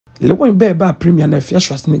Lilwin beba premier na Afia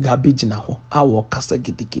Schwarzenegger beji na ho awo kasa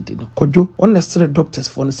gidi no Kojo honestly doctors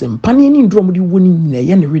for the same pani ni ndrom di woni nyina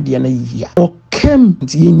ye ne rede na yia o kem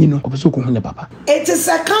nti yenyi no obeso ko hu ne papa. It is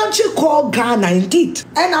a country called Ghana indeed,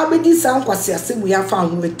 and I'll be this sound kwasi asem we have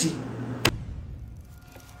found with it.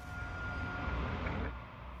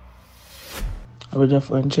 I was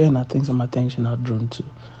just and I think some attention are drawn to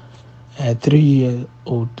a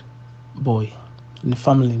 3-year-old boy in the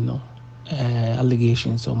family no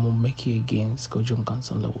allegations of making against Kojo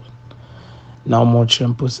Nkansah. Now more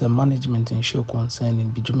post management and show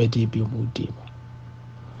concerning Bijumedi Biomudi.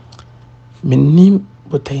 My name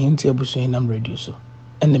but I ain't able to say I'm radio so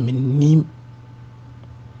and the name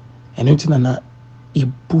and nothing na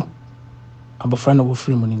ibu abofrana wo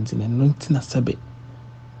free money internet nothing na sabe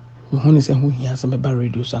who say who here some ba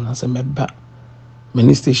radio so na some ba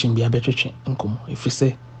many station be abetwetwe nkomo if you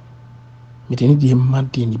say me dey need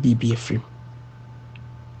mad dey ni BB free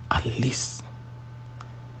at least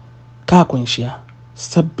ka kwenhia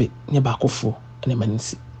sabe ne ba Akufo ene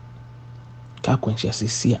manisi ka kwenhia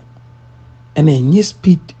sesia ene enye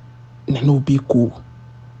speed na no be cool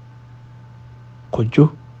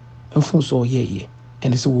Kojo enfun so ye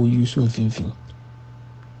and so we use mfimfin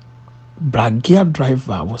Bragia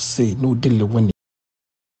driver was say no delay when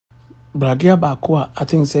Bragia baako I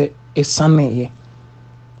think say a sunny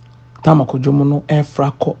tama Kojo no air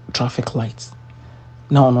frako traffic lights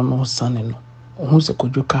now no sunny no who say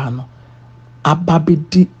Kojo car no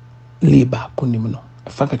ababedi labor kunim no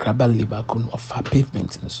fa kakra labor kun of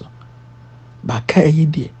pavement so ba ka yi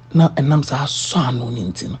de na enam sa so anu ni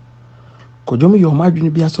ntino Kojo me yo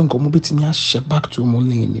madwene bia so nkomo betimi ahye back to mo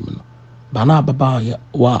lenim no ba na ababa ya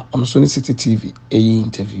wa on City TV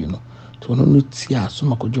interview no to no tia so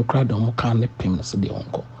Kojo kra do mo kan ne pem no so de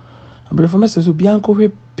onko abere for message so bia nko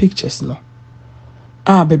hwe pictures no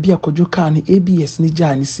baby Kojo kan ni ABS ni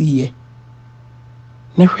ja ni siye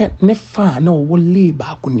ne hwe ne fa na wo le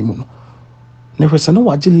ba kunim no ne hwe se no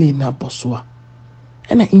waje le na bosoa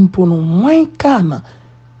ena impo no wan kana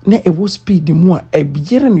na ewo speed mu a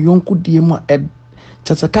ebiere no yonko die mu a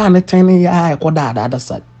chataka na tene ya ekoda ada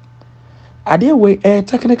side ade we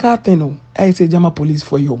technical thing no say Jama police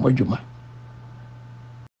for you moduma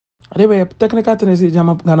ade we technical thing say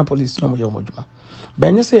Jama Ghana police no yo moduma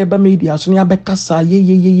benye say eba media so ne abekasa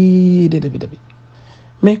ye de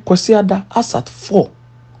me kwasi ada asat 4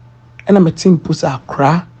 ena metin pusa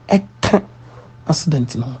accra eka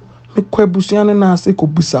accident no me kwabusuane na ase ko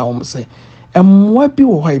busa wo say emwa bi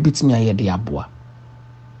wo ha ebitimi ayede aboa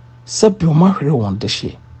sabi o mahwere won de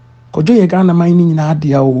hye Kojo ye Ghana man ni nyina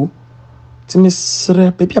ade a o timi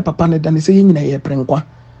sre bebi papa ne da ne se ye nyina ye prenkwa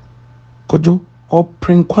Kojo o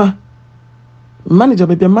prenkwa manager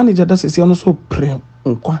bebi manager da se ono so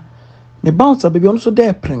prenkwa me bouncer bebi ono so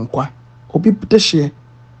de prenkwa obi de hye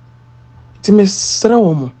timi sre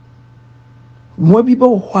wo mo bi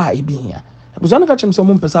bo ho a ebi hia abuzana ka chem so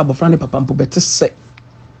mo mpesa abofra ne papa mpo bete se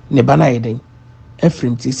ne bana yeden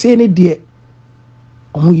efrim ti se ne de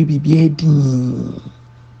omo yi bibia din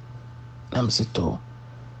nam seto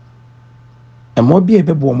emo bi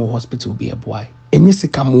ebebo mo hospital bi eboy enye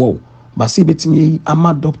sika mo ba se betimi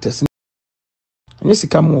ama doctors enye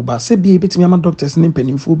sika mo ba se bi betimi ama doctors ne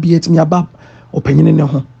mpanimfo bi etimi aba opanyine ne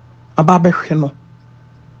ho aba behwe no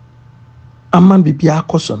ama bibia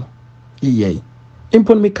akoso no yeye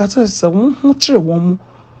impon me kasa se wo ho kire wo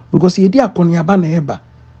because ye di akoni aba na eba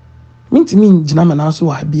minti min jina me na so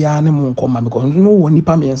wa bia ne mo nkoma because no wo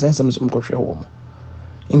nipa me ensensem so mkohwe wo mo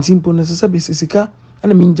nti impon ne se besisika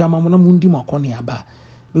ana min jama mo na mundi mo akoni aba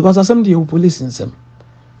because asem de police nsem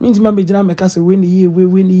minti ma be jina me kasa we ni ye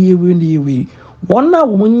we wona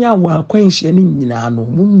wo nya wo akwanhye ne nyina no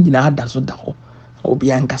mo nyina ada so da ho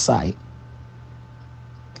obi ankasai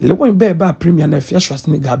Lilwin beba premier na Afia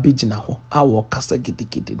Schwarzenegger beji na ho awo kasa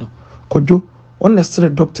gidi no Kojo honestly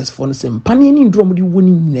doctors for the same pani ni ndrom di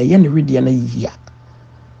woni nyina ye ne rede na yia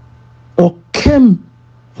o kem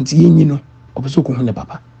nti yenyi no obeso ko hu ne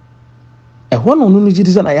papa ho no no gidi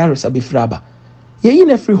za na yaresa be fraba ye yi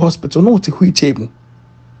na free hospital no te hu chemu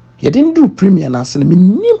ye didn't do premier na se me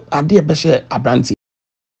nim ade e be she abranti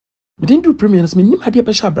me didn't do premier na se me nim ade e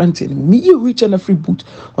be she abranti me ye hu na free boot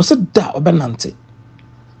o se da obenante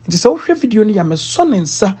nti se wo hwe video ni ya me so ne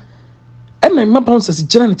nsa ena ma bouncers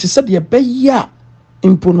gina ne se de be ya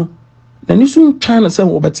impo no na ni so ntwan na se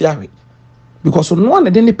wo beti ahwe because no one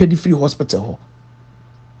dey pedi free hospital ho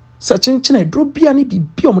such chinchina drobia ni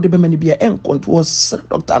bibia o mo de be mani bia en control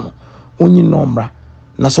doctor no onyi no mra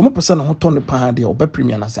na so mo pese na ho to ne pa de o be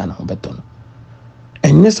premier na se na ho beto no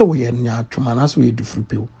enye se wo ye nya atwoma na so ye du free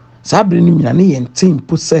pe o sa bre ni mina ne ye ntin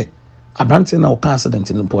po se Abrante na oka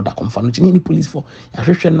accident in the da konfa no chini police for ya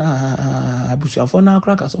hwehwe na abusuafo na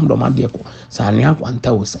akra ka som do made ko sa ane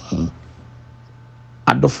akwanta wo sen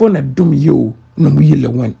adofo na dum yo no mu yile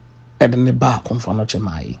wen ede ne ba konfa no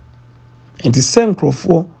chemai enti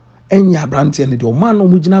senkrofo enya abrante ne de o man no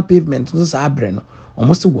mu gina pavement no sa abre no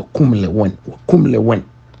almost wakumle wen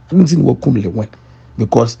anything wakumle wen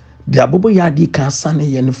because the abobo yadi kan sane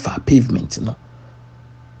ye ne fa pavement no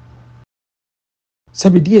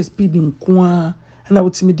sabi DSP din kwa na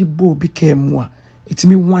wotimi di bo bi kemu a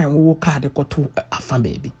etimi wan wo card koto afa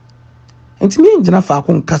baby enti me ngina fa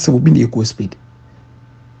ko nkase obi na eco speed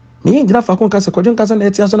me ngina fa ko nkase Kojo Nkansah na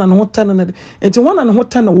etia so na no tan na enti wana na ho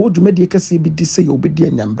tan na wo dwumadi kase bi di se obi di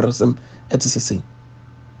anyambrasem etisese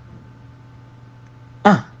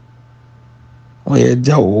oye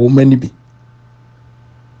jawo mani bi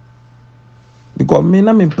because me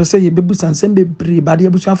na me pese ye bebu sansem bebre ba de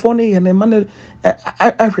abusuafo ne ye na man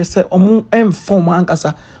ahwese omo inform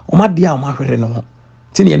ankasa omade a omahwere no ho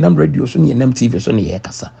ti ne nam radio so ne nam TV so ne ye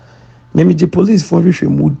kasa me je police for hwehwe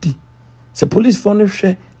mudi se police for no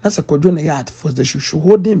hwe na se Kojo na yard for the should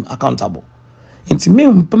hold him accountable inti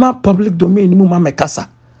me public domain mu ma me kasa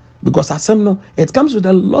because asem no it comes with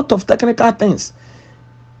a lot of technical things.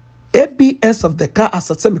 ABS of the car as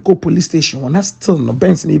a semico police station when still no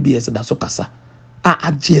Benson ABS that's so kasa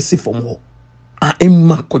a GSC from ho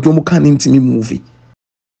emma Kojo mu kan intimi movie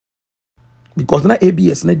because na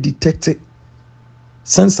ABS na detect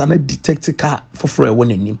sensor na detect car for free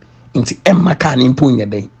one anim inti emma car ni mpo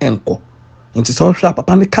nyede enko inti so hwa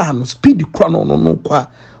papa ne car no speed kro no kwa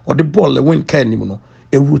or the ball le win car nim no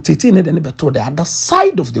e rotate ne de ne beto the other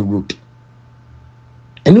side of the road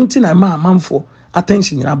and until na manfo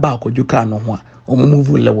attention in about Kojo car no ho o move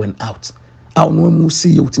Lilwin out no mu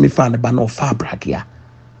see you to me fan ba no fa brakia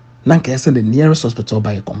na nka yese the nearest hospital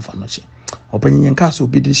by comfort no chi opanyen nka so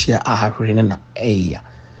bi di share ahahwere ne na eya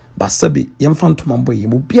basabi yemfa ntomambo yi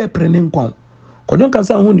mu bia prene nkon Kojo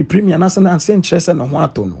Nkansah ho ni premier na se na se nkyerese na ho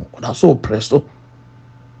ato no da so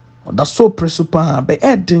presso pa be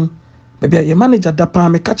edin be your manager da pa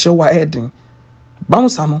me ka che wa edin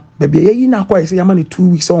bounce no be yi na kwa ise yama ni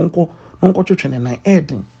 2 weeks onko twetwene na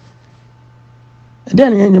edin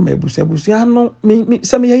then yenye mebusebusi ano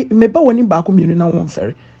me ba woni ba ko mienu na won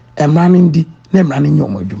fere emra ne ndi na emra ne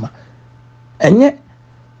nyom adwuma enye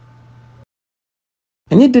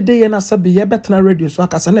dede ye na sabi ye betena radio so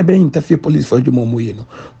akasa na be interview police for adwuma mo ye no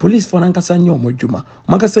police for Nkansah nyom adwuma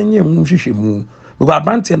makasa nye mu hwehwe mu because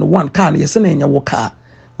abante no one car ye se na enye wo car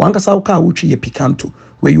Nkansah wo car wutwi ye picanto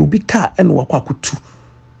where you be car ene wakwa kutu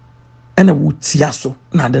ene wutia so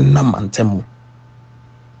na de namantemu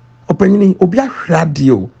opanyini obi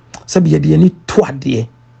ahwrade o sabi ye de ni to ade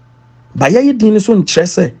ba ye din so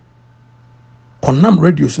nkyerese konam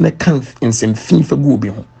radio so na kan insem fin fa gu obi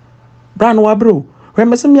ho bra no wabro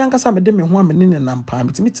remesem Nkansah me de me ho amene ne nampa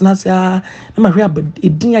mitimi tena se na mahwe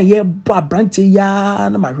edin aye bo abrante ya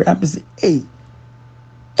na mahwe abese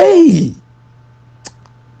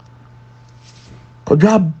Kojo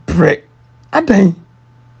abre adan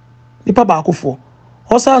nipa ba akufo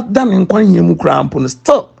osa dan nkwan yemu kra mpo no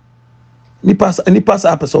still nipa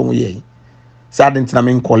sa person wo ye sa dent na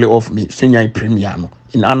me call off me sunyan premier no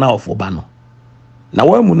in ana of oba no na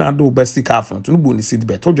wa mu na do ba sika afon to no bo ni seed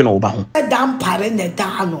bet odwe na oba ho dan pare ne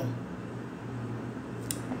da no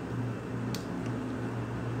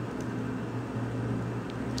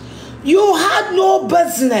you had no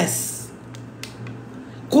business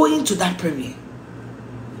going to that premiere.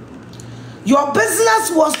 Your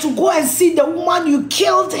business was to go and see the woman you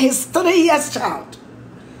killed his 3-year child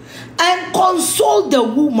and console the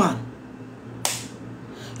woman.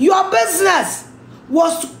 Your business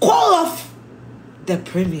was to call off the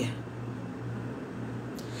premiere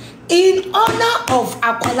in honor of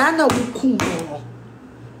Akwalana Wukungo.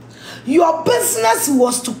 Your business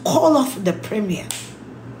was to call off the premiere.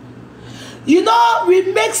 You know, we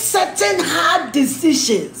make certain hard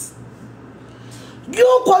decisions.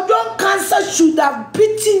 You, Kwadwo Nkansah, should have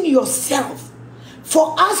beaten yourself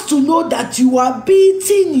for us to know that you are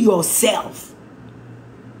beating yourself.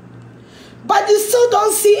 But you still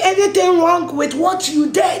don't see anything wrong with what you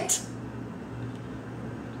did.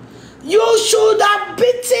 You should have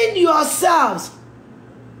beaten yourselves.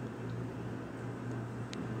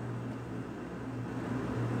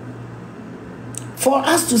 For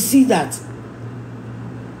us to see that.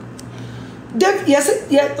 David,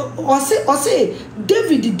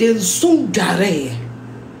 David den so dare.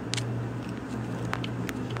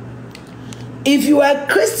 If you are a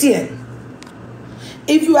Christian,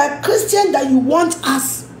 that you want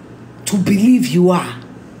us to believe you are,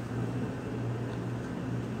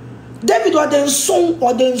 David or the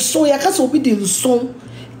song ya kasa obi the song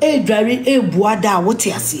dware buada what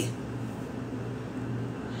you say.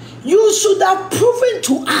 You should have proven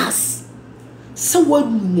to us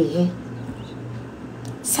someone more.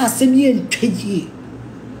 Sasemi and Twiji.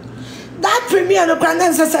 That premier no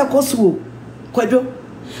Grand says I go Kwadwo.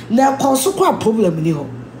 Na cause kwa problem ni ho.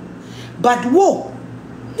 But wo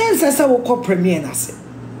then says I will call premier na say.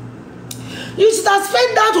 You should have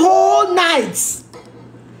spent that whole night.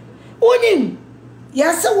 Onim,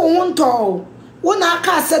 yes, I won't tell. When I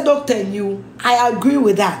can't say doctor knew, I agree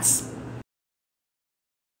with that.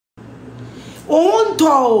 Won't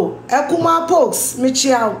tell. Ekuma pox,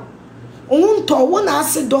 Michiel. Won't tell. When I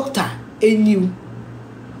say doctor knew,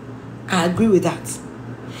 I agree with that.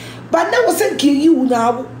 But now I say you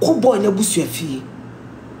now kobo in a bush your fee.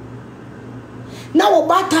 Now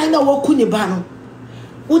about time now what kuni bano.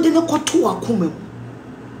 Wouldn't go to a kume.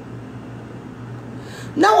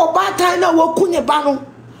 Now about time now what kuni bano.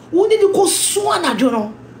 Wouldn't you go swan a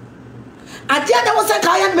journal? At the end I was a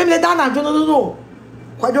kayan maybe down a journal no.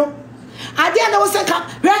 Kwadwo. At the end I was a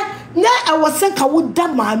right now I was saying I would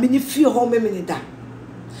damn my mini few home minute that.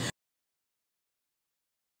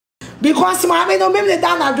 Because my men no maybe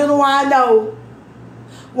down a journal one now.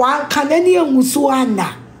 One Canadian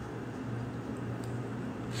Musuana.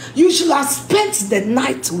 You should have spent the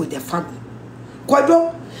night with the family.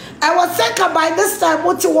 Kwadwo, I was saying by this time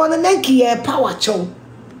what you want to make a power show.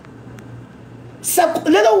 So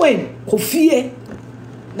Lilwin, Kofi,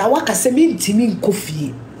 now what can say mean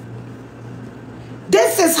Kofi?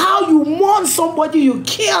 This is how you mourn somebody you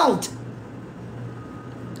killed.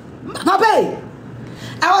 Papa,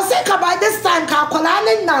 I was saying by this time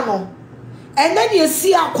Kakolane Nano, and then you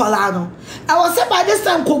see Akolano. I was saying by this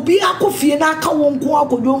time could be Kofi and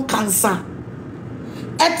Kwadwo Nkansah.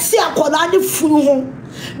 And see Akolane funu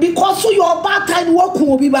because so your bad time work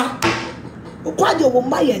will be back. Kwadwo will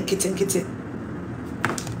my and kitten.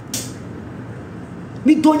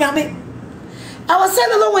 Me don't me. I was saying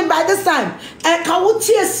Lilwin by this time, and can we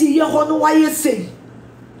see your honor why you say?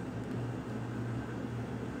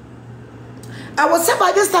 I was saying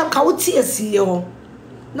by this time, can we see your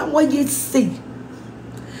now what you say?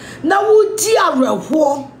 Now who dear Rev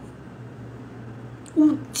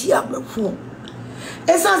Obofour?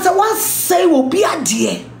 It's as one say will be a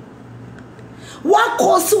dear. What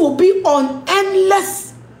cause will be on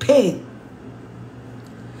endless pain.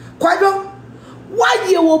 Kwadwo. Why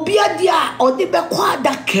you will be a dear or the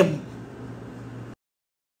Bequada Kim?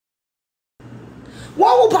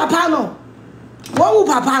 What will Papa know? What will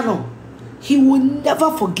Papa know? He will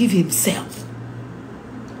never forgive himself.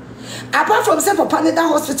 Apart from self upon that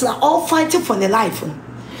hospital are all fighting for their life.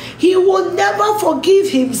 He will never forgive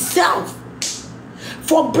himself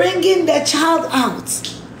for bringing the child out.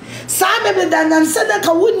 Simon dan said that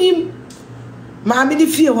Kawunim Mammy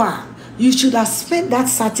Fiwa, you should have spent that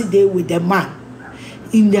Saturday with the man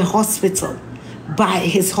in the hospital, by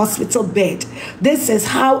his hospital bed. This is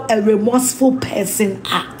how a remorseful person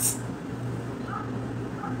acts.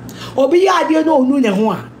 Obi ya no nu ne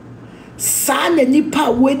ho a sa na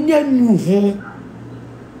nipa wanya nu ho.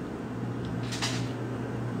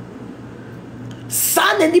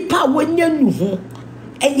 Sa na nipa wanya nu ho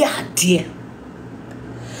eya ade.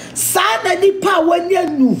 Sa na nipa wanya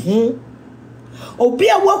nu ho. Obi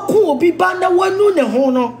a waku obi ba na wanu ne ho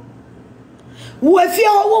no. You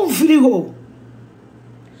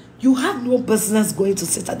have no business going to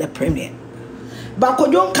sit at the premier. But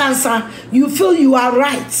Kojo Antwi, you feel you are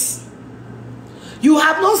right. You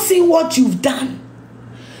have not seen what you've done.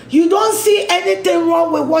 You don't see anything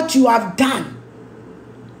wrong with what you have done.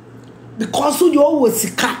 Because you always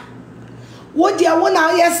sick. What do you want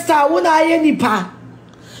to star? What are you nipa?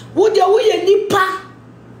 What do you nipa?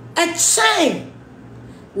 A shame.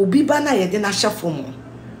 Ubi bana yedena shafomo.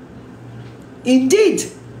 Indeed,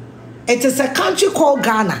 it is a country called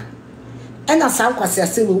Ghana. And as I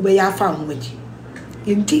say,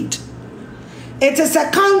 indeed, it is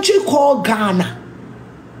a country called Ghana.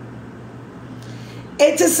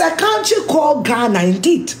 It is a country called Ghana,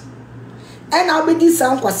 indeed. And I'll be this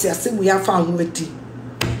sound we have found with tea.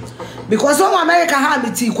 Because all America have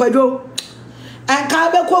it, Kwadwo. And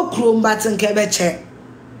Kabeko Krum, but in Kebeche.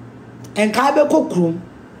 And Kabeko Krum.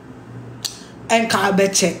 And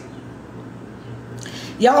Kabeche.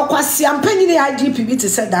 Ya kwasi ampanyi ne IGPB te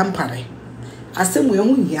se dampare asem we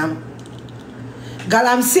hu hiam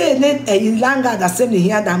galamse ne eyilanga da se ne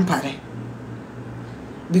hia dampare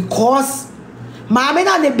because maame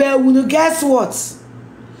na ne ba wunu guess what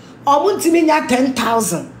omuntimi nya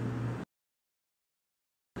 10,000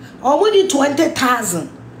 omudi 20,000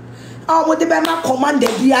 omudi be ma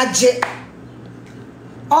commander bi age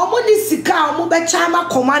omo ni sika omo be chama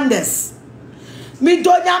commanders mi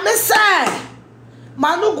donya me say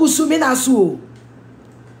manu gusumi na so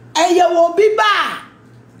eye wo bi ba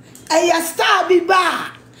eye star bi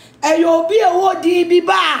ba eye obi e wo di bi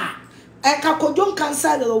ba enka Kojo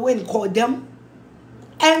Nkansah Lilwin call them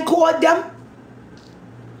and call them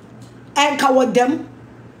and call them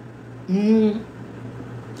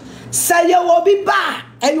say ye wo bi ba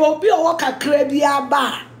eye obi e wo kakra bi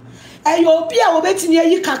aba eye obi e wo betini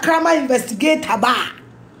yi kakra ma investigator ba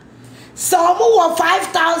so omo wo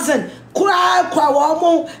 5,000 kwa wo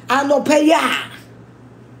mo anope ya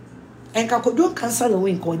enka Kojo Nkansah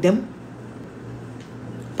Lilwin call them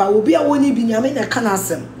but obi a woni bi nyame na kana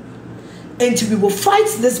asem. And we will fight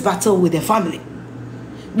this battle with the family.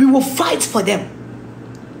 We will fight for them.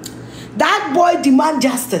 That boy demand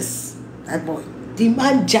justice. That boy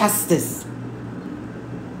demand justice.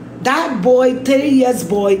 That boy, 3 years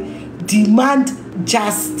boy, demand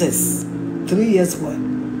justice. 3 years boy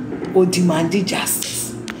will demand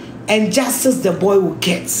justice. And justice the boy will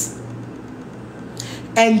get.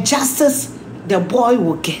 And justice the boy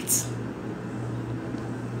will get.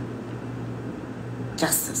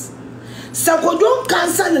 Justice. Sarkodie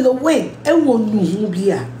Nkansah Lilwin e wo nuhu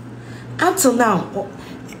bia until now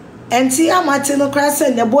entia matino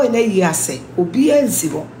krasa ne boy na yi ase obi enzi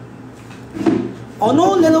ho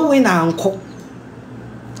ono Lilwin anko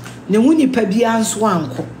ne huni pa bia nso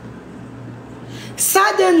anko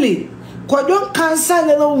suddenly Kojo Nkansah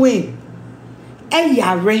Lilwin e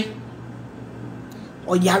yare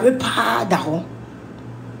o yare pa da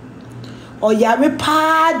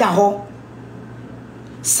ho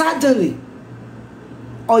suddenly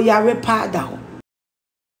oyare pada ho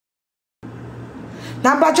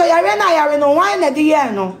na bacho yare no why na di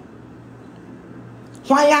ye no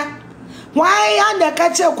why ya na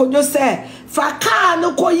kache Kojo say fa car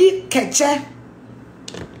no koyi keche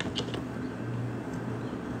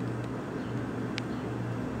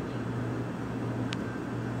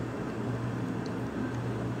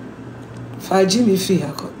fa Jimmy fi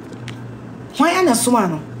hako why na suma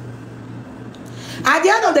no. At the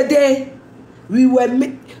end of the day, we were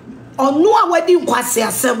on no wedding kwasi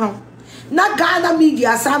asem. Na Ghana media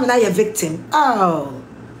asam na ye victim. Oh.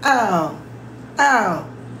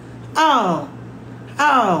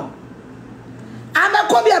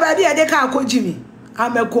 Amekom ya baby e de ka akojimi.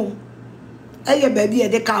 Amekom. Eye baby e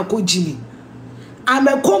de ka akojimi.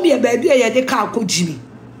 Amekom ya baby e de ka akojimi.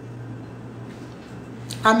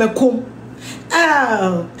 Amekom.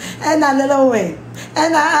 And a little way.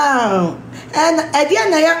 And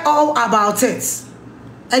again, they are all about it.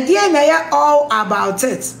 Again, they are all about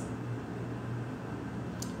it.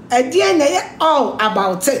 Again, they are all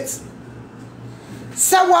about it.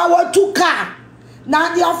 So, our two car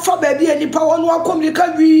now they are for baby and the power no come you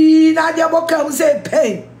can be now they are come say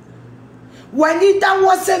pain. When it that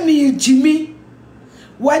was a me, Jimmy.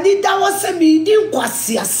 When it that was a me, didn't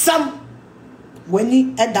quasi a sam. When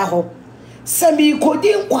he at the home, Sammy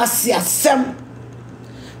couldn't quasi a sam.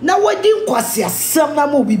 Now what didn't quasi a sam na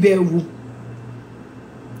mo be beru.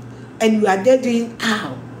 And you are dead in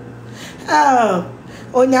how?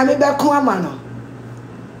 Onyame be ko amano.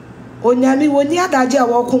 Onyame woni adaje a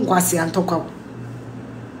wo kun kwase antokwa.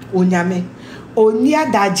 Onyame oni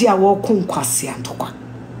adaje a wo kun kwase antokwa.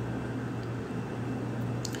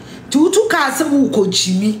 Tutu ka se wo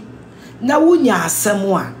kojimi na wonya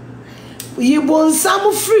asem a yibo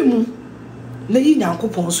nsam free mu na yi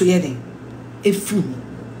Nyankopon so ye den efiri mu.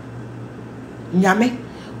 Nyame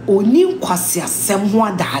oni kwase asem ho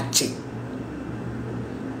adaje.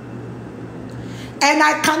 And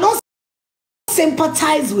I cannot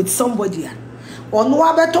sympathize with somebody. Or no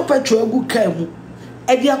abeto petrol gu kemu.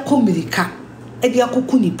 Edia komirika. Edia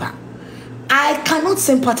kukunipa. I cannot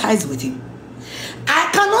sympathize with him. I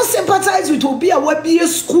cannot sympathize with Obi a Webiye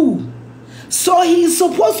school. So he is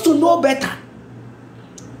supposed to know better.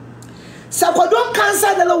 Sarkodie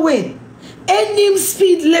Nkansah Lilwin. Any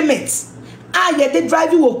speed limit. Ye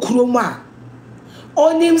drive you kroma.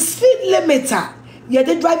 On him speed limiter. Ye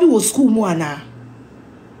drive you school moana.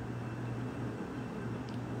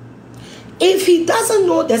 If he doesn't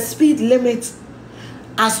know the speed limit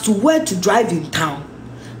as to where to drive in town,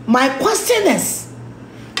 my question is,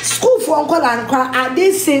 school for Uncle and Akra, are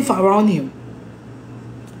they safe around him?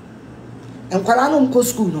 And Kwala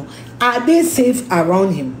school no, are they safe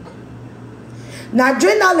around him? Na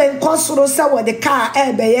adrenaline kosoro sa with the car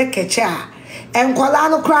beye kecha and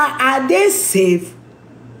Kwala are they safe?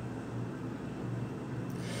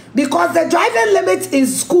 Because the driving limit in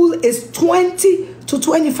school is 20 to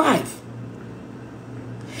 25.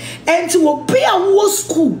 And to be a war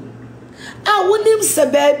school, I want him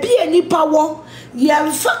say baby any power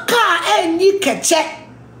Yemfa car any keche.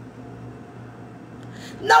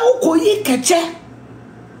 Now koyi keche.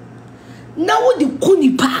 Now the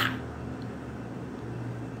kunipa.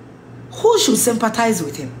 Who should sympathize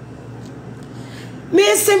with him?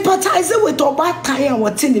 Me sympathize with Obatai and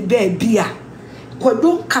what's in the bed beer.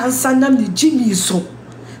 Kwadwo Nkansah nam the Jimmy so.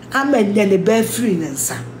 Amen then the bed free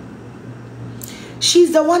nansa.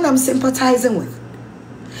 She's the one I'm sympathizing with.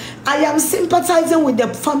 I am sympathizing with the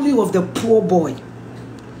family of the poor boy.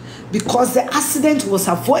 Because the accident was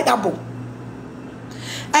avoidable.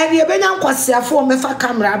 And you been on for mefa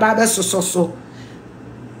camera baba so.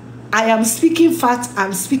 I am speaking fact,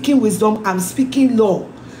 I'm speaking wisdom, I'm speaking law.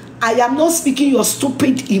 I am not speaking your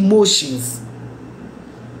stupid emotions.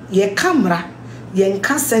 Ye camera, ye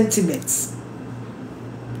nka sentiments.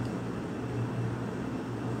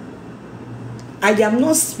 I am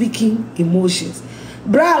not speaking emotions.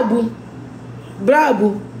 Bravo.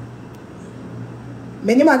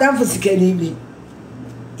 Many madam for sikeni.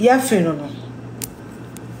 Ya fenono.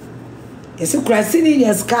 Yesu krasini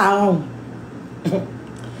ye ska home.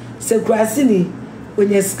 Se krasini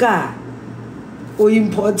when ye ska o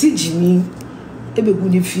importi jimi ebe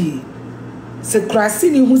guni fie. Se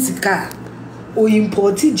krasini hu sika o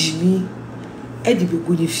importi jimi e di be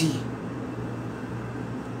guni fie.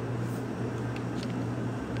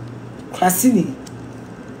 Krasini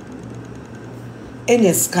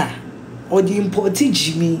Eneska or the imported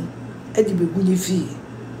Jimmy Eddie Beguni fee.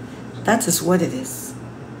 That is what it is.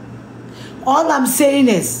 All I'm saying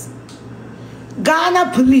is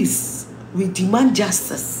Ghana police will demand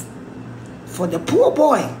justice for the poor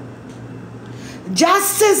boy.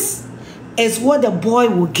 Justice is what the boy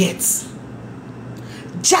will get.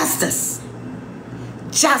 Justice.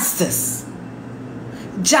 Justice.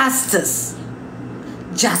 Justice.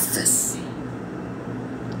 Justice.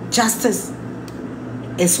 Justice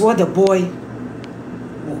is what the boy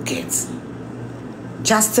will get.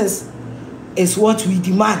 Justice is what we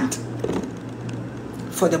demand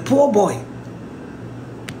for the poor boy.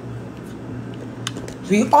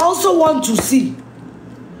 We also want to see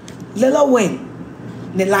Lilwin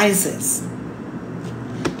the license.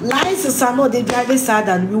 Licenses are not the driving side,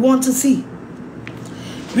 and we want to see.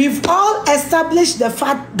 We've all established the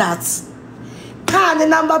fact that car and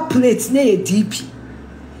number plates near a DP,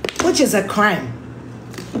 which is a crime.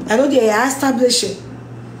 I know they are establishing.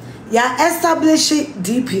 You are establishing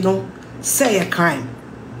DP, no, say a crime.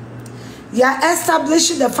 You are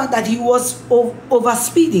establishing the fact that he was over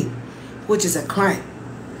speeding, which is a crime.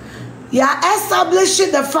 You are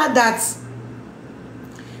establishing the fact that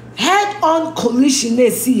head-on collision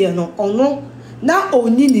is here, no, or no, now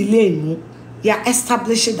only the lane. You are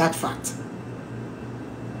establishing that fact.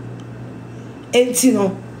 And you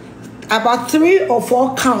know, about 3 or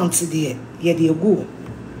 4 counts there, yeah, they go.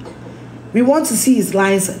 We want to see his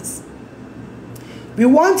license. We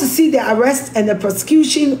want to see the arrest and the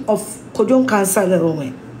prosecution of Kojo Nkansah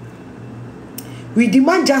Lilwin. We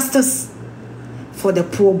demand justice for the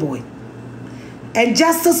poor boy. And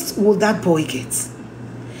justice will that boy get.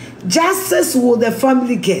 Justice will the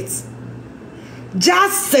family get.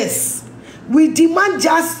 Justice. We demand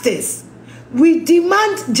justice. We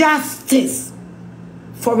demand justice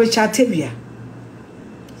for Richard Tavia.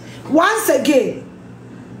 Once again,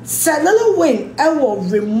 Lilwin ewo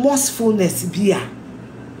remorsefulness bia.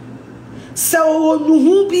 So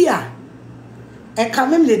nuhu bia. And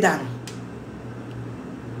kamem le dan.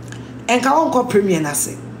 And ka won ko premier na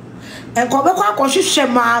se. And ko be ko akohwehwe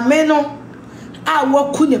maame no a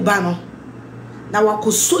waku ne ba no. Na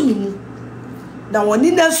wakoso ni mu. Na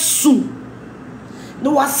woni na su.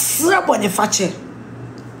 No wasra bone fache.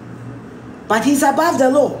 But he's above the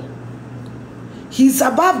law. He's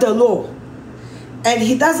above the law. And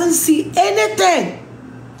he doesn't see anything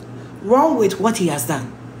wrong with what he has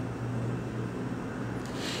done.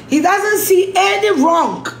 He doesn't see any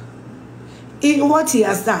wrong in what he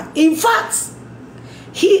has done. In fact,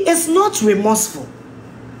 he is not remorseful.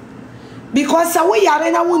 Because we are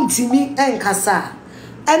in a wontumi Nkasa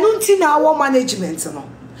and until our management.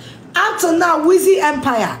 Up to now, Wizzy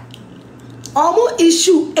Empire almost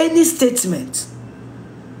issue any statement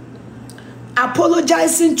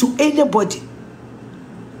apologizing to anybody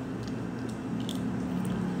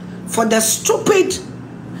for the stupid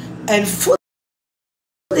and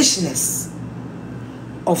foolishness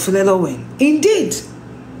of Lilwin. Indeed,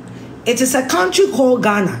 it is a country called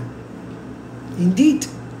Ghana. Indeed,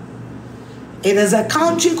 it is a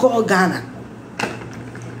country called Ghana.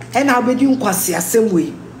 And I'll be doing kwasi the same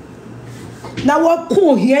way. Now what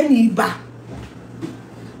cool here ni ba?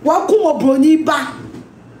 What cool broni ba?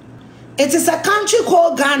 It is a country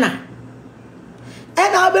called Ghana. And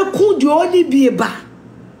ena be ku di oni bi ba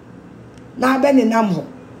na be ne nam ho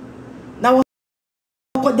na wo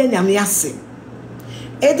ko de nyame ase.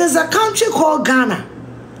 It is a country called Ghana.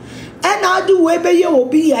 And I do we be you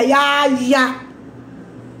be ya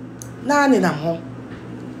na ne nam ho.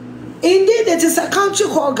 Indeed, it is a country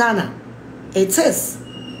called Ghana. It is.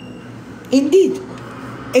 Indeed,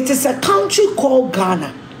 it is a country called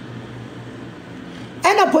Ghana.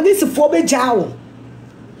 And a police for be jaw.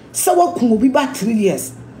 So what can be back 3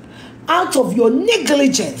 years out of your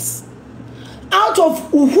negligence, out of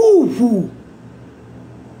who.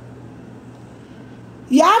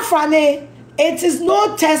 Yafrane, it is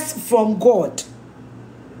no test from God.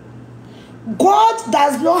 God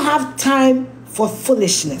does not have time for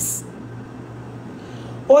foolishness.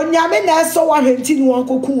 Onyame na so wa hwenti ni won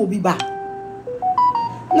kokun obi ba.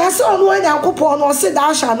 Na so onu Yakupon no say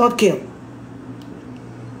thou shall not kill.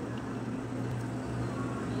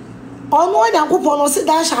 Onu Yakupon no say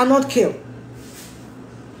thou shall not kill.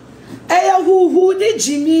 Eya who ni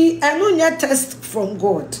Jimmy enu nya test from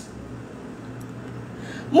God.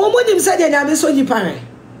 Momodim said Nyame so ni pare.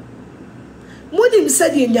 Modim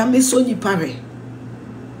said Nyame so ni pare.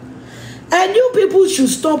 And you people should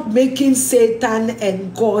stop making Satan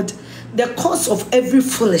and God the cause of every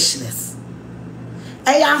foolishness.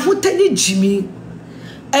 Eya hotani Jimmy,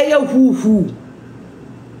 eya who.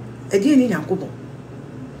 Edi ni Yakobo.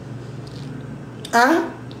 Ah?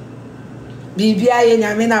 Bibia ye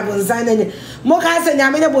Nyame na bonsa na ni. Mo ka se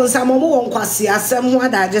Nyame ne bonsa mo won kwase asem ho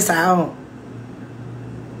adaje sa ho.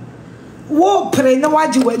 Wo pere na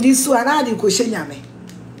waji wani so ana de ko hye Nyame.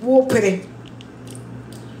 Wo pere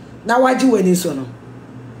na waji wani so no.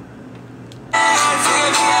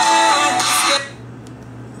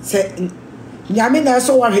 Se Nyame na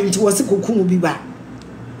so wa hwenti wo se kokun bi ba.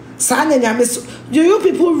 Sa na Nyame so. Do you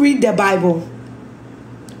people read the Bible?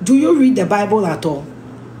 Do you read the Bible at all?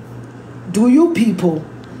 Do you people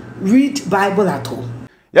read Bible at all?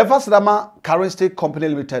 Yefasdama Currency Company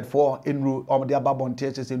Limited for Enru Omdia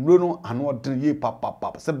Babontes in Runo and what ye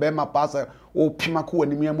papa. Se Bema Pasa o Pimaku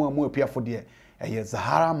and Miamu appear for dear. A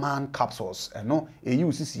Zahara man capsules, and no, a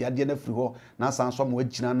uses Yadian Frigo, Nasan some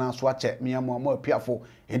Wejina Swatch, Miamu appear for,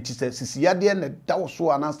 and she says, Yadian, that was so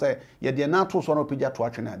an answer, Yadianato son of Pija to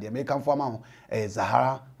Achina, the American farmer, a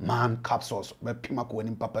Zahara man capsules, by Pimaku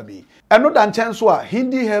and Papa B. And no than chance were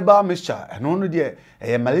Hindi herbal mixture, and only dear,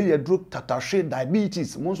 a malaria drug, tatashi,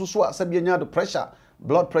 diabetes, Monsusua, Sabiana pressure.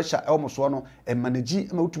 Blood pressure almost one and manage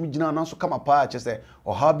wontumi gina na so kama pa chese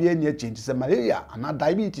o ha bia nya change se malaria and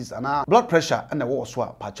diabetes and blood pressure and the war so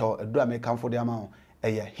pacho edu American for the amount a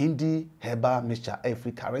Hindi herbal mixture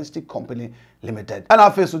every currency company limited and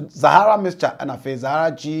afa so Zahara mixture and afa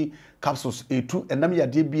Zahara G capsules e2 enam ya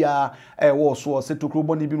de bia e wo so se tokro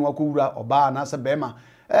boni bi no akowura oba na se bema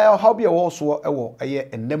ha bia wo so e wo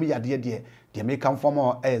enam ya de American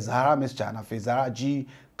form Zahara mixture and afa Zahara G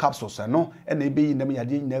capsules no and ebe nam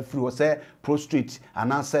yade nyina free wo say prostrate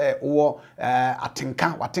ana say wo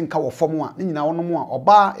watenka wo form a nyina wono mu a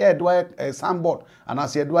oba e do sandboard ana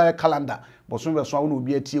say do calendar boso be so wo no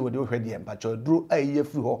obi atie wo de wo hwede empa cho duro aye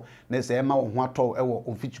free ho na say ma wo ho atọ e wo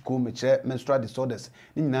onfichiko mechire menstrual disorders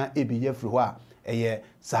nyina ebe ye free ho a eye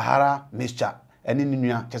Sahara mixture ene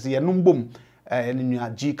nua chese ye no mbom ene nua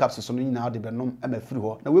G capsules no nyina de be nom ama free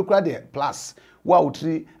ho na we kura de plus wa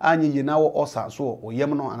utri anyi ye na wo osa so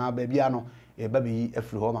oyem no ana ba bia no e ba bi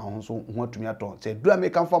afiri ho ma ho so ho atumi ato se dura me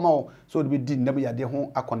kan fama wo so de bi di ndam yade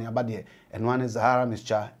ho akone aba de eno ane Zahara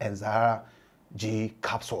mixture and Zahara G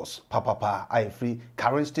capsules papa I free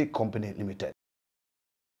currency company limited.